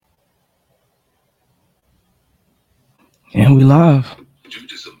And we live. Due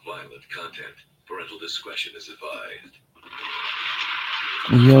to some violent content, parental discretion is advised.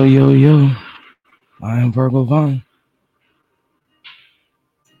 Yo, yo, yo. I am Virgo Vaughn.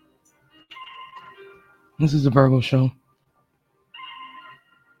 This is the Virgo Show.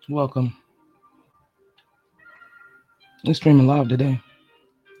 Welcome. We're streaming live today.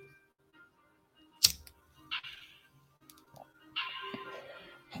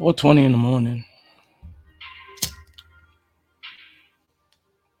 4:20 in the morning.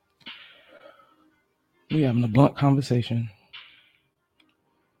 We having a blunt conversation.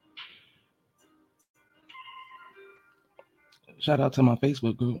 Shout out to my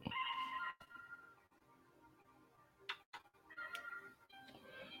Facebook group.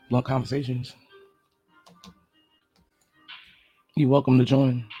 Blunt Conversations. You're welcome to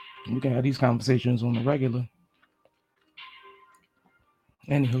join. We can have these conversations on the regular.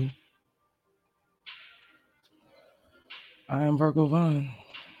 Anywho, I am Virgo Vaughn.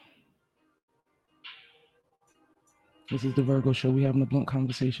 This is the Virgo Show. We having a blunt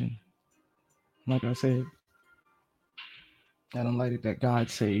conversation. Like I said, I done lighted that God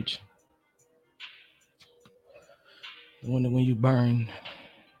sage. When you burn,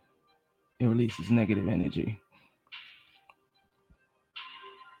 it releases negative energy.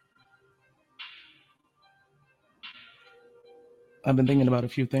 I've been thinking about a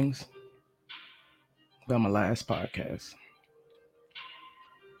few things about my last podcast.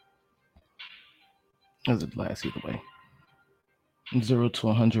 As it last either way. 0 to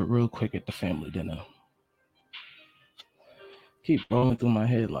 100 real quick at the family dinner. Keep rolling through my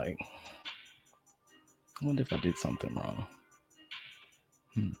head like, I wonder if I did something wrong.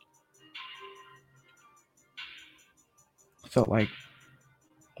 Felt like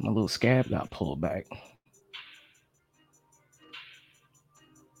my little scab got pulled back.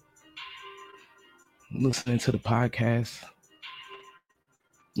 Listening to the podcast,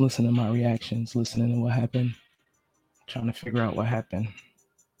 listening to my reactions, listening to what happened, trying to figure out what happened,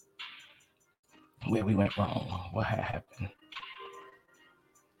 where we went wrong, what had happened.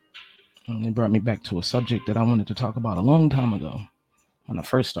 And it brought me back to a subject that I wanted to talk about a long time ago when I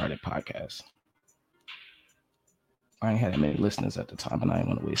first started podcasts. I ain't had that many listeners at the time, and I didn't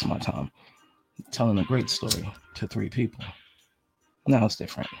want to waste my time telling a great story to 3 people. Now it's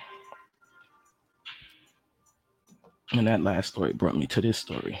different. And that last story brought me to this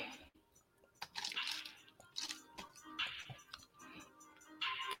story.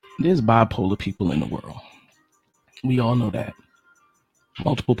 There's bipolar people in the world. We all know that.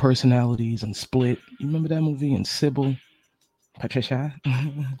 Multiple personalities and Split. You remember that movie? And Sybil? Patricia?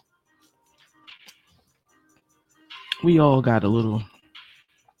 We all got a little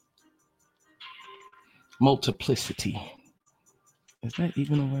multiplicity. Is that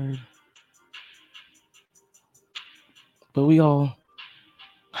even a word? But we all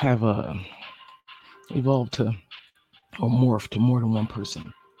have evolved to or morphed to more than one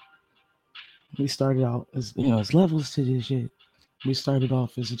person. We started out as as levels to this shit. We started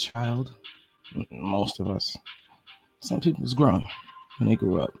off as a child, most of us. Some people was grown when they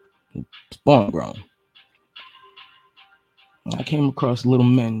grew up, born grown. I came across little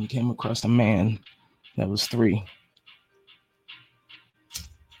men. Came across a man that was 3.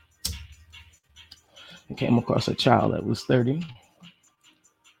 I came across a child that was 30.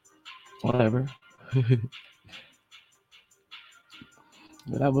 Whatever.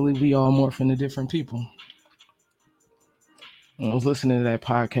 But I believe we all morph into different people. I was listening to that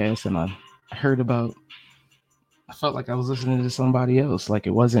podcast and I felt like I was listening to somebody else, like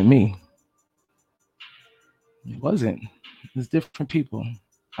it wasn't me. It wasn't. It's different people.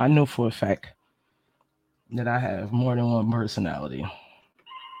 I know for a fact that I have more than one personality.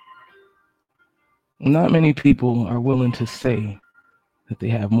 Not many people are willing to say that they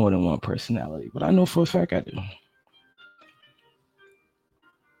have more than one personality, but I know for a fact I do.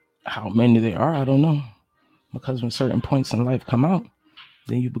 How many there are, I don't know. Because when certain points in life come out,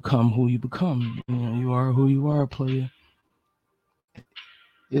 then you become who you become. You are who you are, player.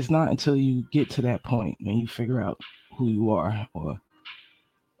 It's not until you get to that point when you figure out who you are, or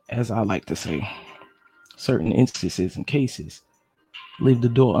as I like to say, certain instances and cases leave the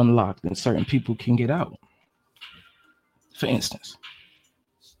door unlocked and certain people can get out. For instance,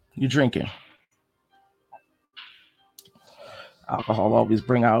 you're drinking. Alcohol always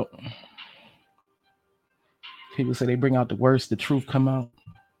bring out, people say they bring out the worst, the truth come out.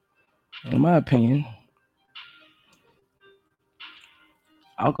 In my opinion,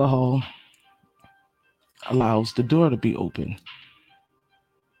 alcohol allows the door to be open.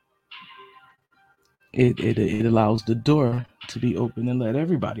 It allows the door to be open and let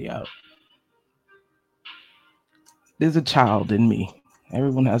everybody out. there's a child in me.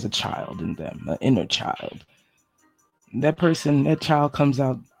 Everyone has a child in them, an inner child. That person, that child comes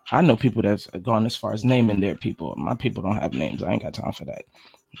out. I know people that's gone as far as naming their people. My people don't have names. I ain't got time for that.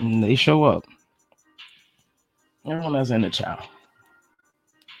 And they show up. Everyone has an inner child.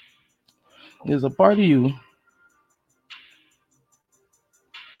 There's a part of you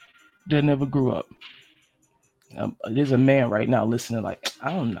that never grew up. There's a man right now listening, like,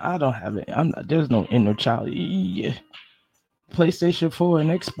 I don't have it. There's no inner child. Yeah. PlayStation 4 and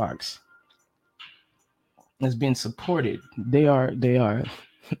Xbox is being supported. They are they are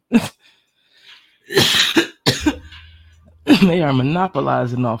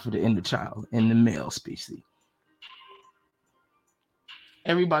monopolizing off of the inner child in the male species.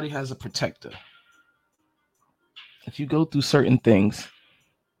 Everybody has a protector. If you go through certain things,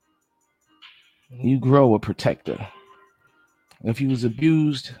 you grow a protector. If you was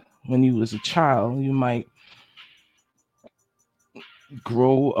abused when you was a child, you might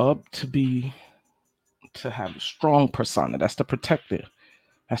grow up to have a strong persona. That's the protector.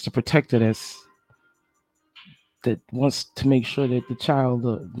 That's the protector that wants to make sure that the child,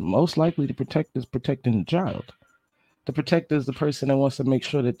 most likely the protector is protecting the child. The protector is the person that wants to make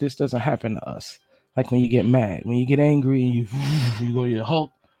sure that this doesn't happen to us. Like when you get mad, when you get angry, and you go to your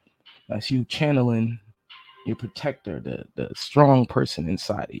Hulk. That's you channeling your protector, the strong person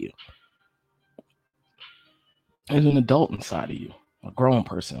inside of you. There's an adult inside of you, a grown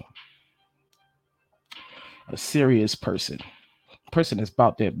person, a serious person, a person that's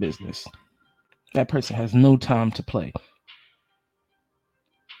about their business. That person has no time to play.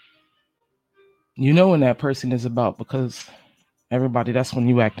 You know when that person is about, because everybody, that's when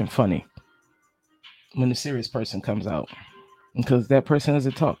you acting funny. When the serious person comes out. Because that person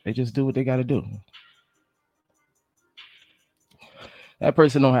doesn't talk. They just do what they got to do. That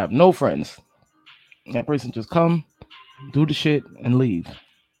person don't have no friends. That person just come, do the shit, and leave.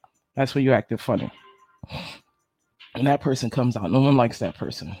 That's where you acting funny. And that person comes out. No one likes that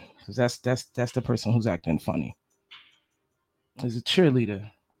person. Because that's the person who's acting funny. There's a cheerleader.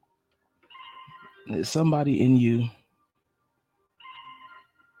 There's somebody in you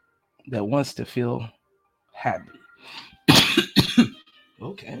that wants to feel happy.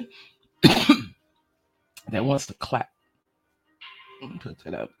 Okay. That wants to clap. Put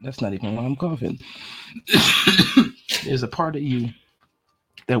that up. That's not even why I'm coughing. There's a part of you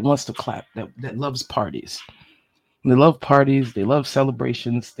that wants to clap, that loves parties. They love parties. They love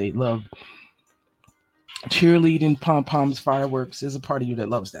celebrations. They love cheerleading, pom-poms, fireworks. There's a part of you that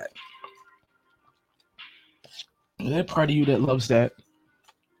loves that. And that part of you that loves that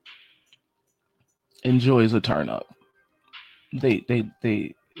enjoys a turn up. They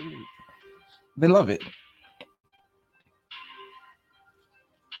love it.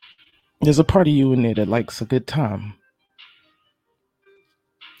 There's a part of you in there that likes a good time.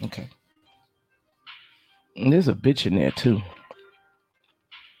 Okay. And there's a bitch in there too.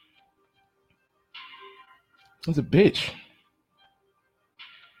 There's a bitch.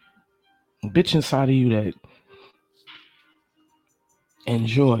 A bitch inside of you that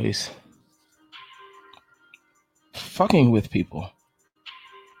enjoys fucking with people.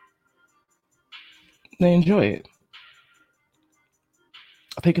 They enjoy it.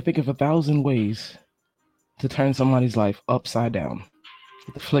 They could think of 1,000 ways to turn somebody's life upside down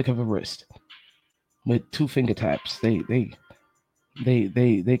with the flick of a wrist, with 2 finger taps. They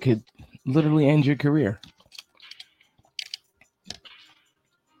could literally end your career.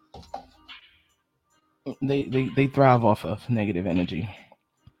 They thrive off of negative energy.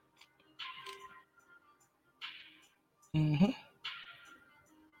 Mm-hmm.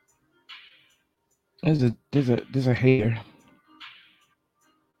 There's a hater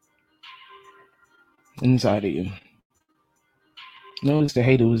inside of you. Notice the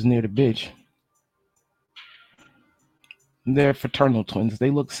hater was near the bitch. They're fraternal twins.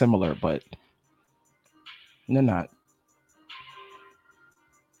 They look similar, but they're not.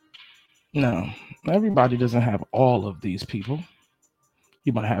 No, everybody doesn't have all of these people.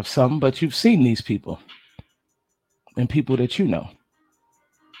 You might have some, but you've seen these people and people that you know.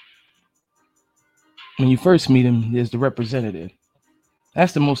 When you first meet them, there's the representative.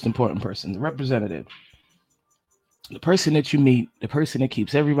 That's the most important person, the representative. The person that you meet, the person that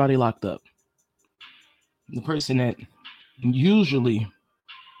keeps everybody locked up. The person that usually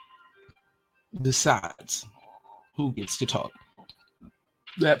decides who gets to talk.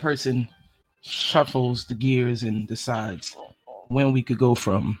 That person shuffles the gears and decides when we could go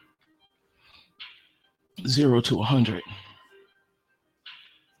from 0 to 100.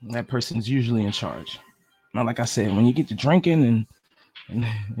 That person's usually in charge. Now, like I said, when you get to drinking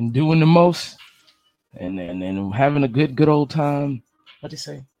and doing the most, and having a good old time. What they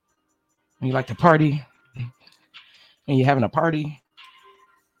say? When you like to party, and you're having a party.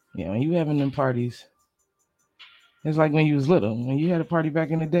 Yeah, when you having them parties, it's like when you was little. When you had a party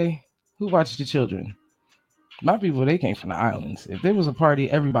back in the day, who watched the children? My people, they came from the islands. If there was a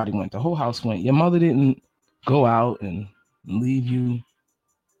party, everybody went. The whole house went. Your mother didn't go out and leave you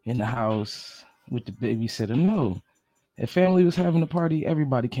in the house with the babysitter. No. If family was having a party,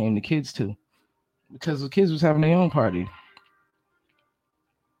 everybody came. The kids too, because the kids was having their own party.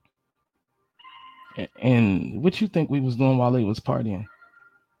 And what you think we was doing while they was partying?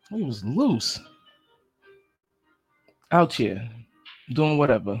 We was loose out here doing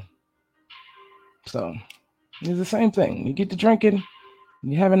whatever. So it's the same thing. You get to drinking,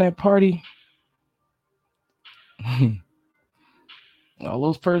 you having that party. All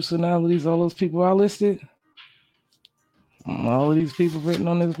those personalities, all those people I listed, all of these people written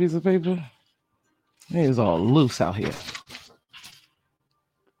on this piece of paper, it is all loose out here.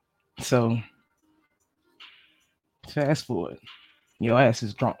 So fast forward, your ass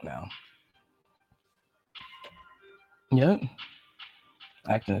is drunk now. Yep,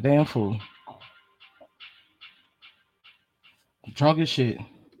 acting a damn fool. Drunk as shit.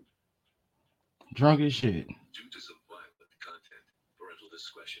 Drunk as shit. Due to some violent content, parental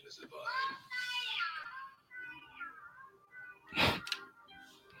discretion is advised.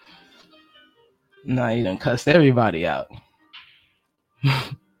 Nah, you done cussed everybody out.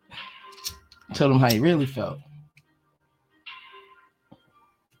 Told them how you really felt.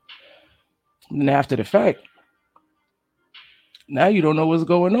 And after the fact, now you don't know what's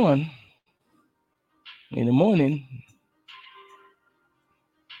going on. In the morning,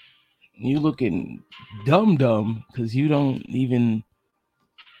 you looking dumb because you don't even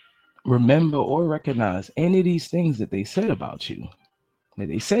remember or recognize any of these things that they said about you, that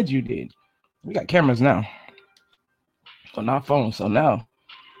they said you did. We got cameras now on our phone, so now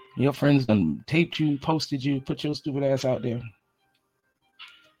your friends done taped you, posted you, put your stupid ass out there.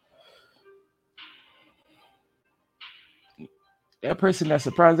 That person that's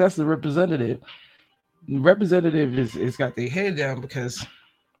surprised, that's the representative. The representative is got their head down because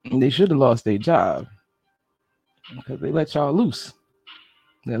they should have lost their job because they let y'all loose.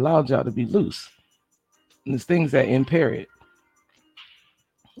 They allowed y'all to be loose. And there's things that impair it.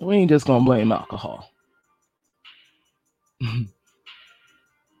 We ain't just gonna blame alcohol.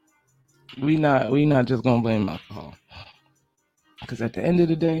 we not just gonna blame alcohol. Because at the end of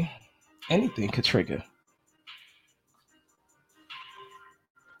the day, anything could trigger.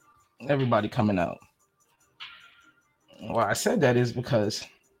 Everybody coming out. Why I said that is because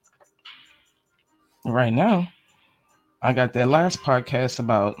right now, I got that last podcast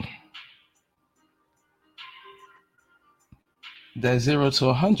about that 0 to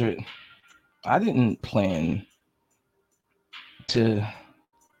 100. I didn't plan to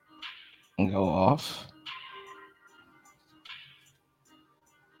go off.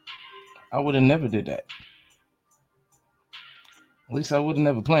 I would have never did that. At least I would have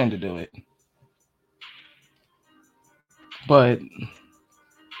never planned to do it. But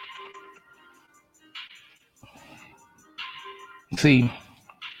see,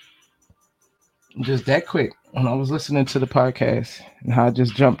 just that quick, when I was listening to the podcast and how I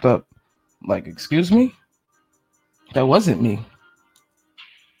just jumped up, like, excuse me? That wasn't me.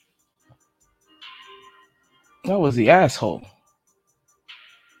 That was the asshole.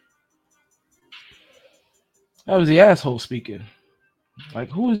 That was the asshole speaking. Like,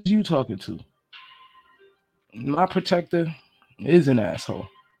 who is you talking to? My protector is an asshole.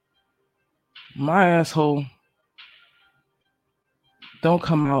 My asshole don't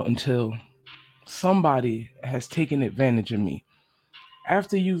come out until somebody has taken advantage of me.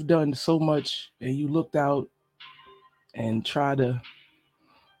 After you've done so much and you looked out and try to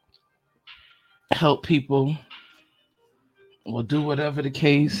help people or do whatever the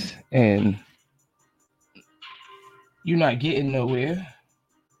case, and you're not getting nowhere,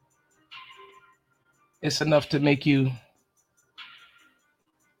 it's enough to make you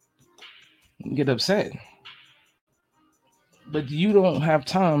get upset. But you don't have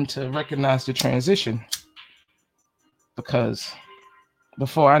time to recognize the transition, because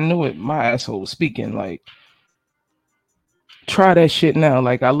before I knew it, my asshole was speaking like, try that shit now.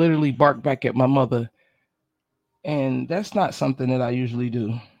 Like, I literally barked back at my mother, and that's not something that I usually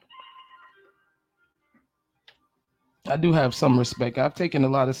do. I do have some respect. I've taken a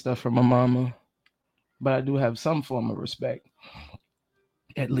lot of stuff from my mama, but I do have some form of respect,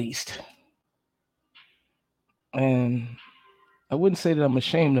 at least. And I wouldn't say that I'm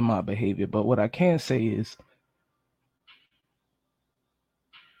ashamed of my behavior, but what I can say is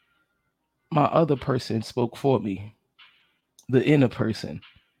my other person spoke for me, the inner person.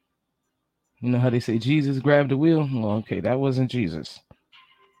 You know how they say Jesus grabbed the wheel? Well, okay, that wasn't Jesus.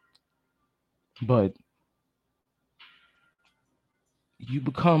 But you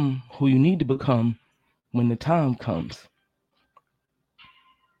become who you need to become when the time comes.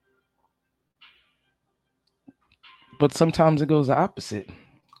 But sometimes it goes the opposite.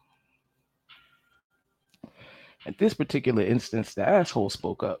 At this particular instance, the asshole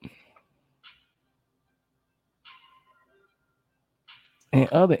spoke up. In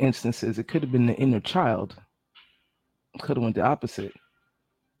other instances, it could have been the inner child. It could have went the opposite.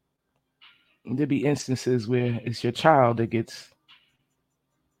 There'd be instances where it's your child that gets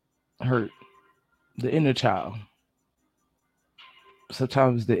hurt, the inner child.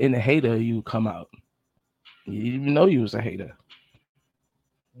 Sometimes the inner hater you come out. You didn't even know you was a hater.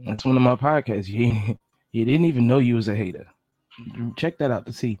 That's one of my podcasts. You didn't even know you was a hater. Check that out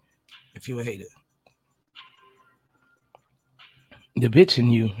to see if you're a hater. The bitch in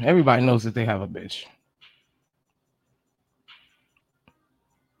you, everybody knows that they have a bitch.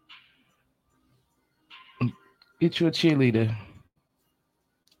 Get you a cheerleader.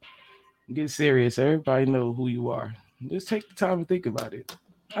 Get serious. Everybody know who you are. Just take the time and think about it.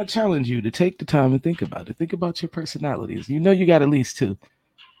 I challenge you to take the time and think about it. Think about your personalities. You know you got at least two.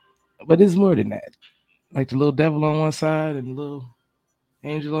 But it's more than that. Like the little devil on one side and the little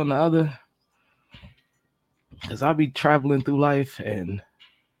angel on the other. Because I'll be traveling through life and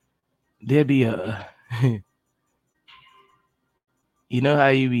there'll be a... you know how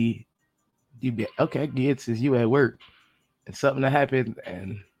you be okay, I get since you at work and something that happened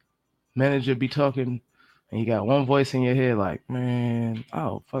and manager be talking and you got one voice in your head like, man,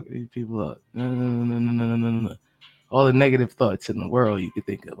 I'll fuck these people up. No. All the negative thoughts in the world you could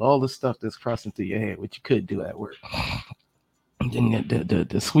think of, all the stuff that's crossing through your head, what you could do at work. And then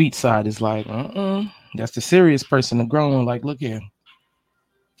the sweet side is like, that's the serious person, the grown, like, look here.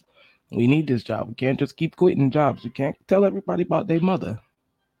 We need this job. We can't just keep quitting jobs. We can't tell everybody about their mother.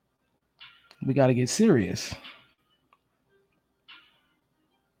 We got to get serious.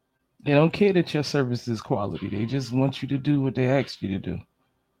 They don't care that your service is quality. They just want you to do what they asked you to do.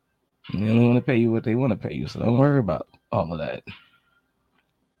 And they only want to pay you what they want to pay you. So don't worry about all of that.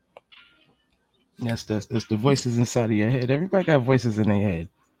 That's the voices inside of your head. Everybody got voices in their head.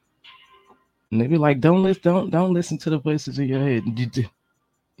 And they be like, don't listen to the voices in your head.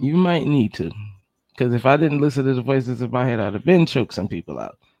 You might need to. Because if I didn't listen to the voices in my head, I'd have been choked some people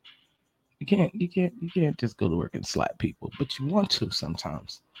out. You can't just go to work and slap people, but you want to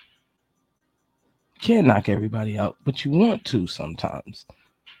sometimes. You can't knock everybody out, but you want to sometimes.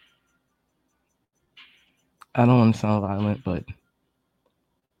 I don't want to sound violent, but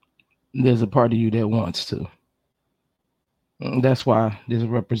there's a part of you that wants to. And that's why there's a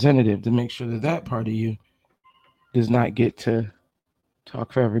representative to make sure that that part of you does not get to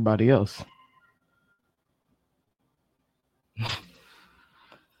talk for everybody else.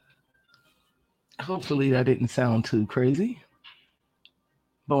 Hopefully that didn't sound too crazy.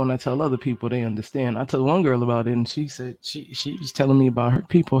 But when I tell other people, they understand. I told one girl about it, and she said she was telling me about her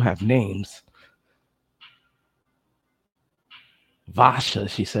people have names. Vasha,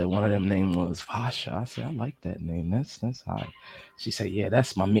 she said one of them name was Vasha. I said, I like that name. That's high. She said, yeah,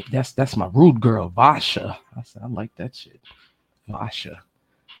 that's my rude girl, Vasha. I said, I like that shit. Vasha.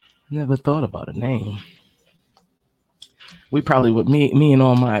 Never thought about a name. We probably would me and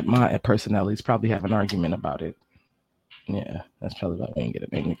all my personalities probably have an argument about it. Yeah, that's probably why we didn't get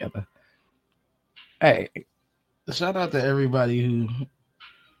a name together. Hey, shout out to everybody who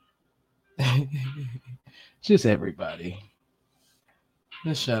just everybody.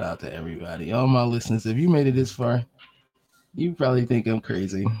 Just shout out to everybody. All my listeners, if you made it this far, you probably think I'm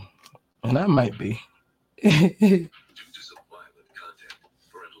crazy. And I might be. Due to some violent content,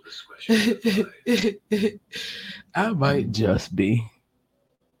 parental discretion is advised. I might just be.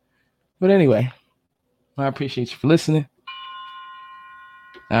 But anyway, I appreciate you for listening.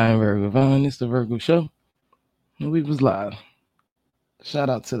 I'm Virgo Vaughn. It's the Virgo Show. And we was live.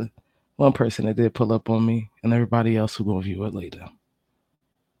 Shout out to the one person that did pull up on me and everybody else who gonna view it later.